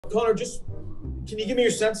Connor, just can you give me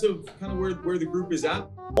your sense of kind of where the group is at?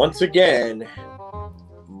 Once again,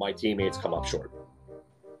 my teammates come up short.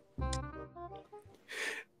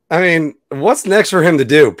 I mean, what's next for him to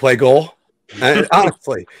do? Play goal? And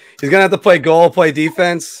honestly, he's gonna have to play goal, play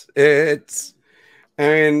defense. But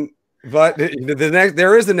there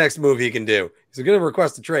is the next move he can do. He's gonna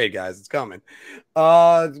request a trade, guys. It's coming.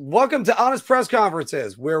 Welcome to Honest Press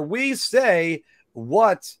Conferences, where we say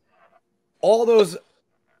what all those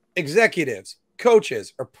executives,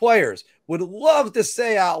 coaches, or players would love to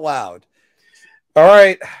say out loud. All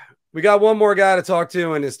right, we got one more guy to talk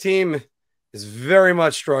to, and his team is very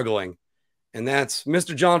much struggling, and that's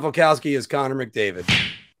Mr. John Volkowski as Connor McDavid.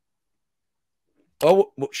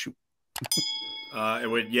 Oh, shoot.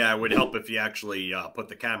 It would help if you actually put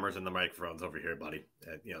the cameras and the microphones over here, buddy.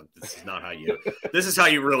 This is not how you. This is how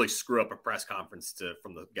you really screw up a press conference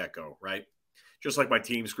from the get-go, right? Just like my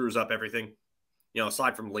team screws up everything.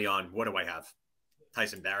 Aside from Leon, what do I have?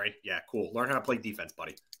 Tyson Barrie. Yeah, cool. Learn how to play defense,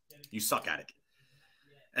 buddy. You suck at it.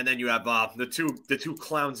 And then you have the two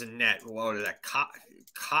clowns in net. What is that?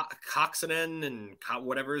 Coxonen and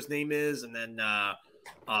whatever his name is, and then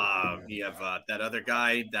you have that other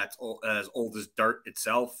guy that's as old as dirt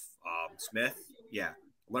itself, Smith. Yeah,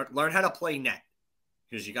 learn how to play net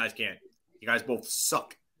because you guys can't. You guys both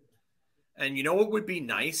suck. And you know what would be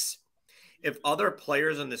nice if other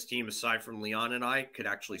players on this team, aside from Leon and I, could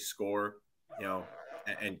actually score,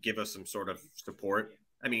 and give us some sort of support.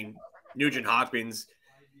 I mean, Nugent Hopkins.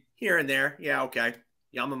 Here and there, yeah, okay.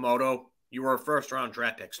 Yamamoto, you were a first-round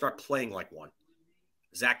draft pick. Start playing like one.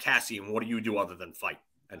 Zach Kassian, what do you do other than fight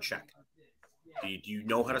and check? Do you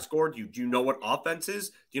know how to score? Do you know what offense is?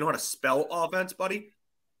 Do you know how to spell offense, buddy?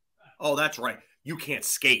 Oh, that's right. You can't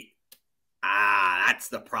skate. That's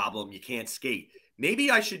the problem. You can't skate.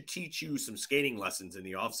 Maybe I should teach you some skating lessons in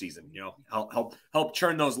the offseason. Help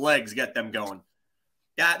churn those legs, get them going.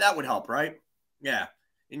 Yeah, that would help, right? Yeah.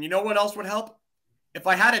 And you know what else would help? If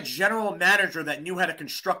I had a general manager that knew how to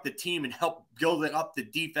construct the team and help build it up the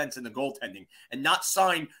defense and the goaltending and not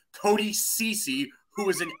sign Cody Ceci, who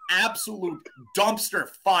is an absolute dumpster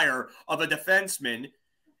fire of a defenseman,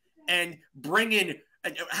 and bring in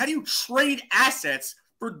 – how do you trade assets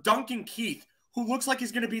for Duncan Keith, who looks like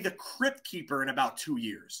he's going to be the crypt keeper in about 2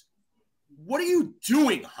 years? What are you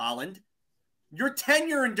doing, Holland? Your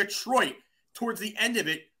tenure in Detroit towards the end of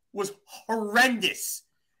it was horrendous.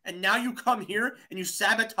 And now you come here and you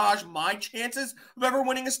sabotage my chances of ever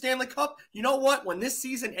winning a Stanley Cup? You know what? When this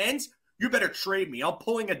season ends, you better trade me. I'm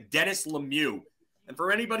pulling a Dennis Lemieux. And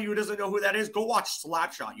for anybody who doesn't know who that is, go watch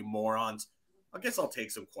Slapshot, you morons. I guess I'll take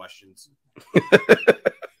some questions.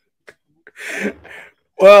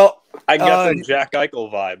 Well, I got some Jack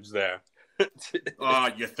Eichel vibes there.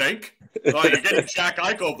 You think? You're getting Jack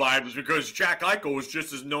Eichel vibes because Jack Eichel was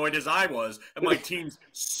just as annoyed as I was at my team's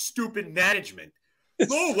stupid management.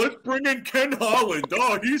 No, let's bring in Ken Holland.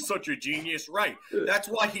 Oh, he's such a genius. Right. That's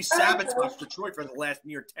why he sabotaged Detroit for the last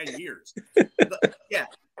near 10 years. Yeah.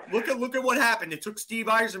 Look at what happened. It took Steve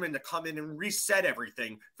Yzerman to come in and reset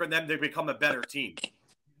everything for them to become a better team.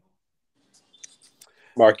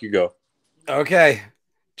 Mark, you go. Okay.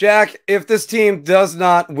 Jack, if this team does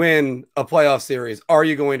not win a playoff series, are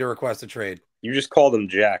you going to request a trade? You just called him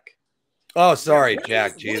Jack. Oh, sorry,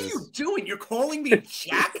 Jack. Jesus. What are you doing? You're calling me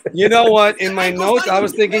Jack? You know what? In my notes, I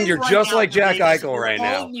was thinking you're just like Jack Eichel right now.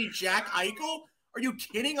 You're calling me Jack Eichel? Are you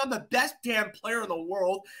kidding? I'm the best damn player in the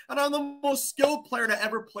world, and I'm the most skilled player to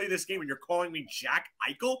ever play this game, and you're calling me Jack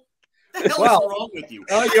Eichel? What the hell is wrong with you?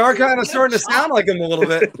 You are kind of starting to sound like him a little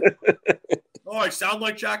bit. Oh, I sound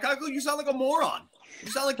like Jack Eichel? You sound like a moron. You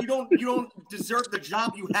sound like you don't deserve the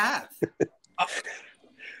job you have.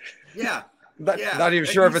 Yeah. Not even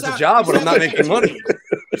sure if it's a job, but I'm not making money.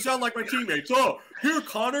 You sound like my teammates. Oh, here,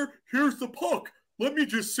 Connor, here's the puck. Let me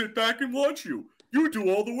just sit back and watch you. You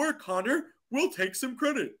do all the work, Connor. We'll take some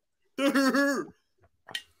credit.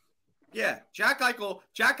 Yeah, Jack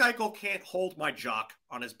Eichel can't hold my jock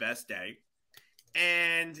on his best day.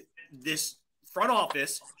 And this front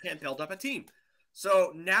office can't build up a team.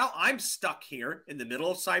 So now I'm stuck here in the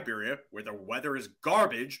middle of Siberia where the weather is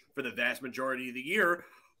garbage for the vast majority of the year,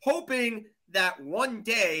 hoping that one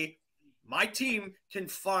day my team can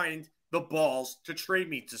find the balls to trade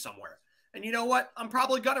me to somewhere. And you know what? I'm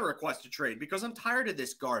probably going to request a trade because I'm tired of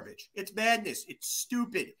this garbage. It's madness. It's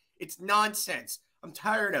stupid. It's nonsense. I'm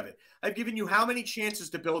tired of it. I've given you how many chances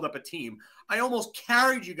to build up a team? I almost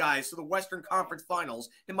carried you guys to the Western Conference Finals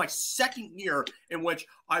in my second year in which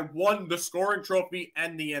I won the scoring trophy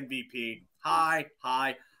and the MVP. Hi.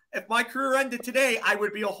 If my career ended today, I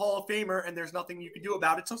would be a Hall of Famer, and there's nothing you can do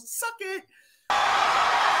about it, so suck it.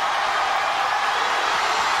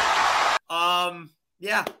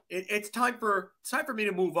 yeah, it's time for me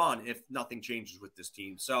to move on if nothing changes with this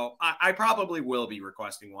team. So I probably will be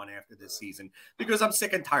requesting one after this season because I'm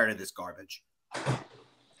sick and tired of this garbage.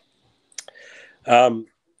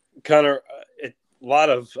 Connor, a lot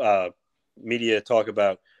of media talk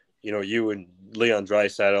about, you and Leon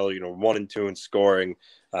Draisaitl, 1 and 2 in scoring,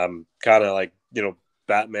 kind of like,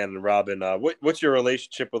 Batman and Robin. What's your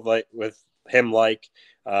relationship with him like?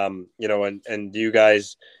 And do you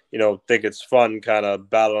guys, think it's fun kind of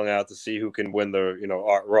battling out to see who can win the,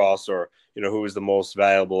 Art Ross or, who is the most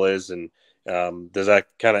valuable is? And does that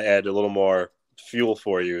kind of add a little more fuel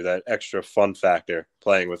for you, that extra fun factor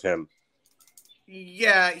playing with him?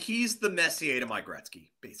 Yeah, he's the Messier to my Gretzky,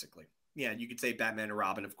 basically. Yeah, you could say Batman and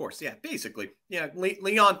Robin, of course. Yeah, basically. Yeah,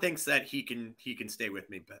 Leon thinks that he can stay with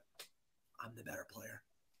me, but I'm the better player.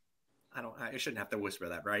 I shouldn't have to whisper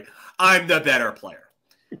that, right? I'm the better player.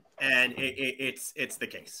 And it's the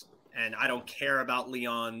case. And I don't care about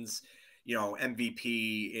Leon's,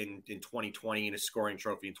 MVP in 2020 and a scoring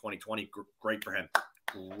trophy in 2020. Great for him.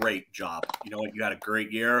 Great job. You know what? You had a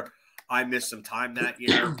great year. I missed some time that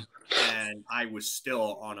year, and I was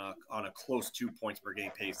still on a close 2 points per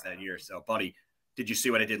game pace that year. So, buddy, did you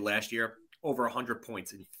see what I did last year? Over 100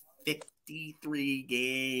 points in 53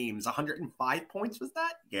 games. 105 points was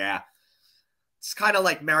that? Yeah. It's kind of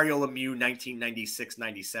like Mario Lemieux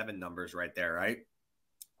 1996-97 numbers right there, right?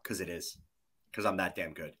 Because it is. Because I'm that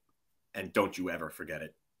damn good. And don't you ever forget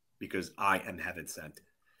it. Because I am heaven sent.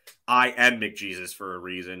 I am McJesus for a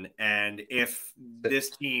reason. And if this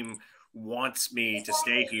team wants me to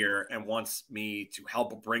stay here and wants me to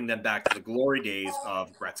help bring them back to the glory days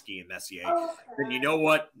of Gretzky and Messier, then you know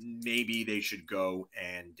what? Maybe they should go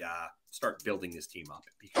and start building this team up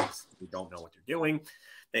because they don't know what they're doing.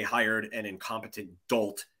 They hired an incompetent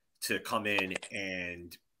dolt to come in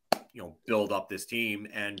and, build up this team.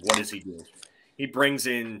 And what does he do? He brings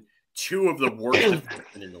in 2 of the worst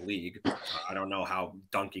defensemen in the league. I don't know how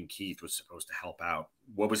Duncan Keith was supposed to help out.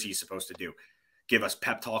 What was he supposed to do? Give us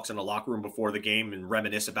pep talks in the locker room before the game and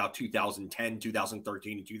reminisce about 2010,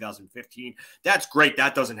 2013, and 2015. That's great.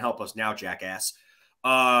 That doesn't help us now, jackass.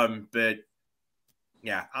 But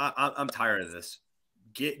yeah, I'm tired of this.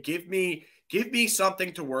 Give me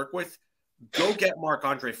something to work with. Go get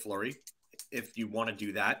Marc-Andre Fleury if you want to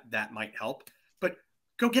do that. That might help. But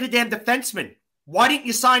go get a damn defenseman. Why didn't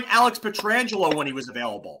you sign Alex Pietrangelo when he was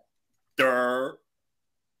available? Durr.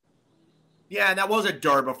 Yeah, that was a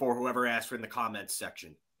durr before whoever asked for in the comments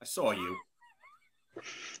section. I saw you.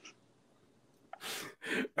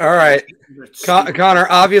 All right. Connor,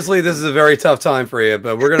 obviously this is a very tough time for you,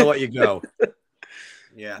 but we're going to let you go.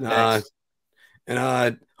 Yeah.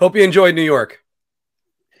 And hope you enjoyed New York.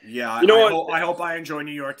 Yeah, I hope I enjoy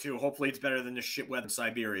New York too. Hopefully it's better than the shit weather in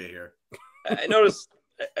Siberia here. I noticed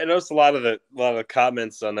a lot of the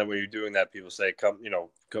comments on that when you're doing that, people say come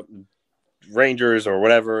Rangers or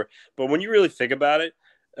whatever. But when you really think about it,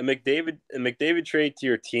 a McDavid trade to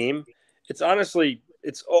your team, it's honestly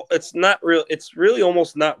it's not real. It's really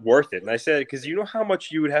almost not worth it. And I said because you know how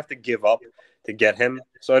much you would have to give up to get him.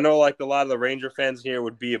 So I know like a lot of the Ranger fans here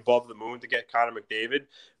would be above the moon to get Connor McDavid,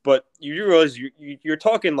 but you realize you're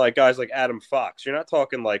talking like guys like Adam Fox. You're not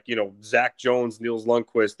talking like Zach Jones, Niels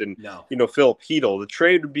Lundqvist, and Philip Chytil.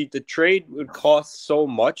 The trade would cost so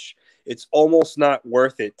much. It's almost not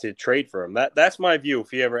worth it to trade for him. That's my view.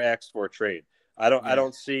 If he ever asks for a trade, I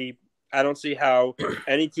don't see how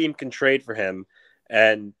any team can trade for him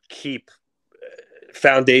and keep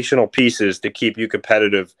foundational pieces to keep you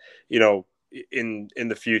competitive. In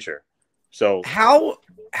the future. So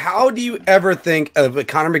how do you ever think of a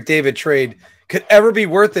Connor McDavid trade could ever be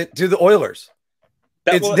worth it to the Oilers?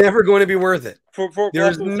 It's never going to be worth it.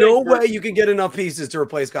 There's no way you can get enough pieces to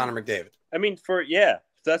replace Connor McDavid. I mean,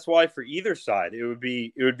 that's why for either side it would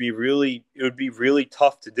be really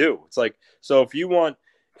tough to do. It's like so if you want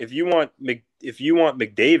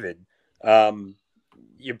McDavid,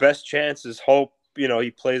 your best chance is hope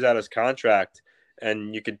he plays out his contract.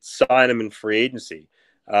 And you could sign him in free agency.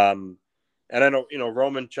 And I know,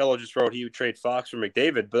 Roman Cello just wrote he would trade Fox for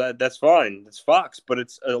McDavid, but that's fine. It's Fox, but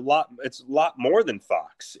it's a lot more than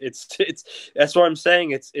Fox. It's that's what I'm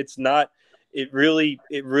saying. It really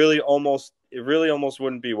almost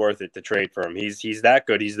wouldn't be worth it to trade for him. He's that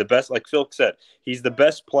good. He's the best, like Phil said, he's the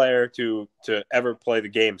best player to ever play the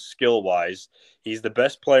game skill wise. He's the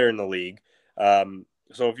best player in the league.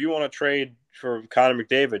 So if you want to trade for Connor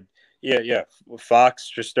McDavid, yeah,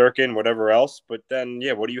 Fox, Shesterkin, whatever else. But then,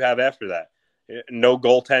 what do you have after that? No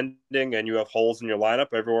goaltending, and you have holes in your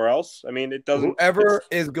lineup everywhere else. I mean, it doesn't. Whoever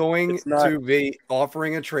is going to be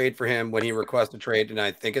offering a trade for him when he requests a trade, and I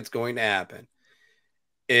think it's going to happen,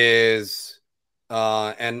 is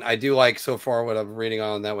and I do like so far what I'm reading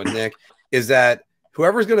on that one, Nick, is that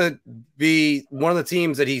whoever's going to be one of the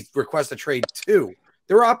teams that he requests a trade to,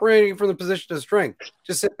 they're operating from the position of strength.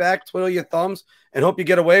 Just sit back, twiddle your thumbs, and hope you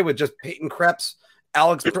get away with just Peyton Krebs,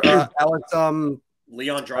 Leon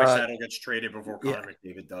Draisaitl gets traded before Connor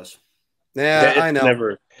McDavid does. Yeah, I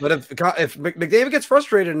know. But if McDavid gets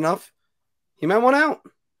frustrated enough, he might want out.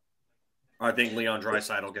 I think Leon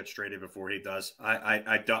Draisaitl gets traded before he does.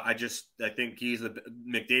 I think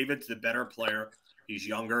McDavid's the better player. He's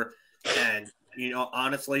younger, and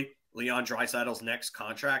honestly, Leon Draisaitl's next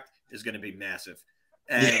contract is going to be massive.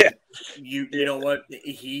 And you know what?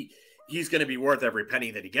 He's going to be worth every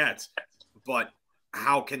penny that he gets. But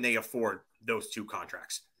how can they afford those two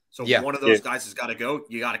contracts? So one of those guys has got to go.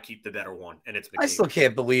 You got to keep the better one, and it's McDavid. I still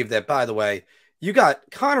can't believe that, by the way. You got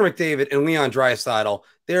Connor McDavid and Leon Draisaitl.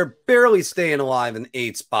 They're barely staying alive in the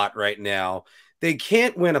 8th spot right now. They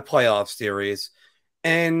can't win a playoff series,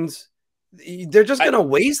 and they're just going to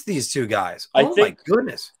waste these two guys. My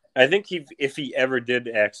goodness. I think if he ever did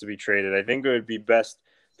ask to be traded, I think it would be best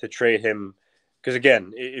to trade him because,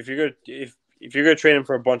 again, if you're going to trade him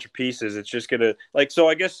for a bunch of pieces, it's just going to so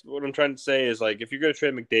I guess what I'm trying to say is if you're going to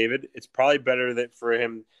trade McDavid, it's probably better for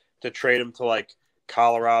him to trade him to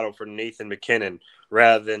Colorado for Nathan McKinnon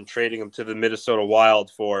rather than trading him to the Minnesota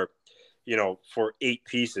Wild for 8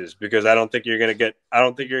 pieces because I don't think you're going to get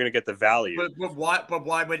the value. But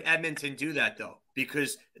why would Edmonton do that though?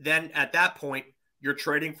 Because then at that point you're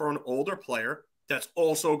trading for an older player that's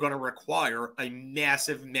also going to require a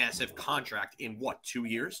massive contract in 2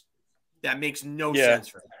 years? That makes no sense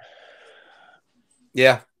for him.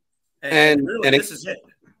 Yeah. And this is it.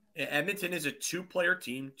 Edmonton is a 2-player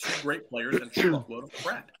team, 2 great players, and a truckload of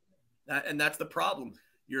crap. And that's the problem.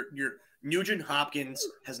 Your Nugent Hopkins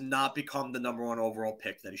has not become the #1 overall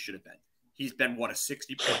pick that he should have been. He's been, a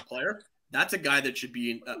 60-point player? That's a guy that should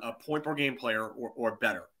be a point-per-game player or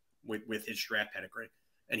better with his draft pedigree.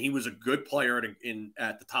 And he was a good player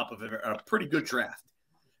at the top of a pretty good draft.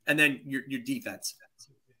 And then your defense.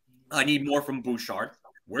 I need more from Bouchard.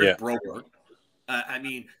 Where's Broberg?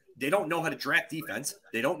 They don't know how to draft defense.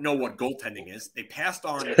 They don't know what goaltending is. They passed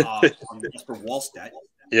on Jesper Wallstedt.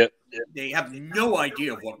 Yep. They have no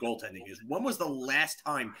idea of what goaltending is. When was the last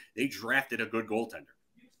time they drafted a good goaltender?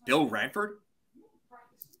 Bill Ranford?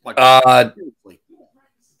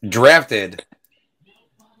 Drafted.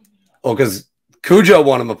 Oh, because Cujo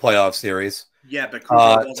won him a playoff series. Yeah, but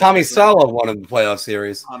Tommy Salo won him the playoff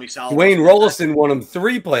series. Wayne Rolison won him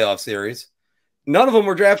 3 playoff series. None of them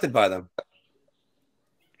were drafted by them.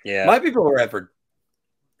 Yeah, might be Bill Ranford.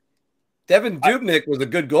 Devin Dubnyk was a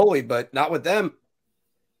good goalie, but not with them.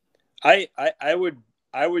 I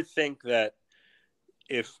would think that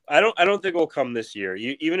if I don't think it'll come this year.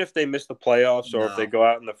 Even if they miss the playoffs or if they go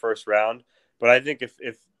out in the first round. But I think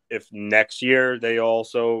if next year they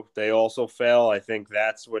also fail, I think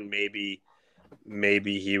that's when maybe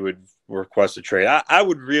he would request a trade. I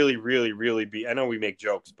would really be. I know we make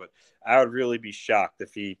jokes, but I would really be shocked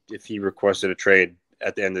if he requested a trade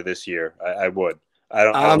at the end of this year. I would. I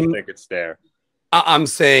don't think it's there. I'm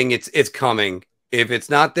saying it's coming. If it's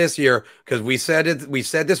not this year, because we said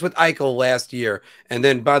this with Eichel last year, and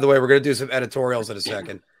then by the way, we're going to do some editorials in a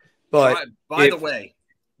second. But by the way,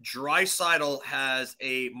 Draisaitl has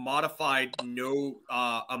a modified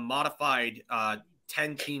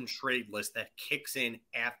 10-team trade list that kicks in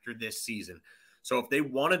after this season. So if they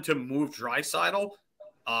wanted to move Draisaitl,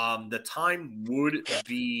 the time would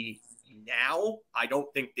be now. I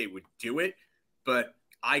don't think they would do it, but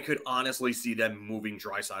I could honestly see them moving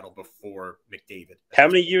Draisaitl before McDavid. How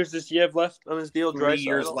many years does he have left on his deal? 3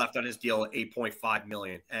 years left on his deal at $8.5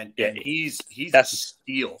 million, and he's a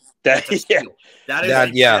steal. That's a steal. That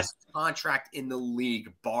is the best contract in the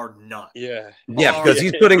league, bar none. Because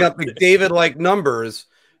he's putting up McDavid-like numbers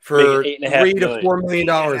for $3 to $4 million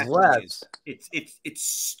less. It's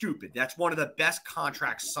stupid. That's one of the best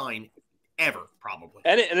contracts signed ever, probably.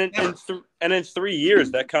 And in 3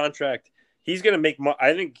 years, that contract, he's going to make.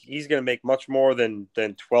 I think he's going to make much more than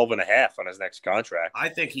 12 and a half on his next contract. I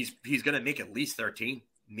think he's going to make at least 13,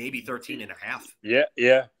 maybe 13 and a half.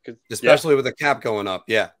 Yeah. Especially with the cap going up.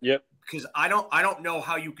 Yeah. Yep. Because I don't know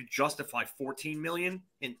how you could justify 14 million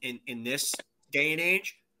in this day and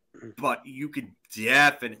age, but you could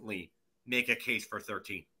definitely make a case for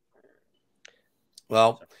 13.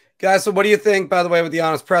 Well, guys, so what do you think, by the way, with the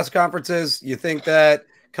honest press conferences? You think that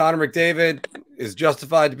Connor McDavid is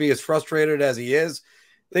justified to be as frustrated as he is?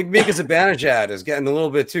 I think Mika Zibanejad is getting a little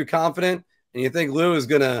bit too confident, and you think Lou is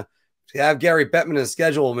going to have Gary Bettman and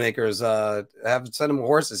schedule makers send him a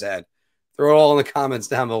horse's head? Throw it all in the comments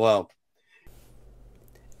down below.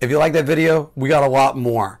 If you like that video, we got a lot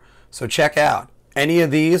more. So check out any of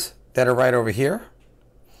these that are right over here.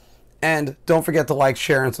 And don't forget to like,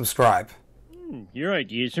 share, and subscribe. Your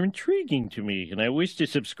ideas are intriguing to me, and I wish to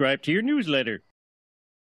subscribe to your newsletter.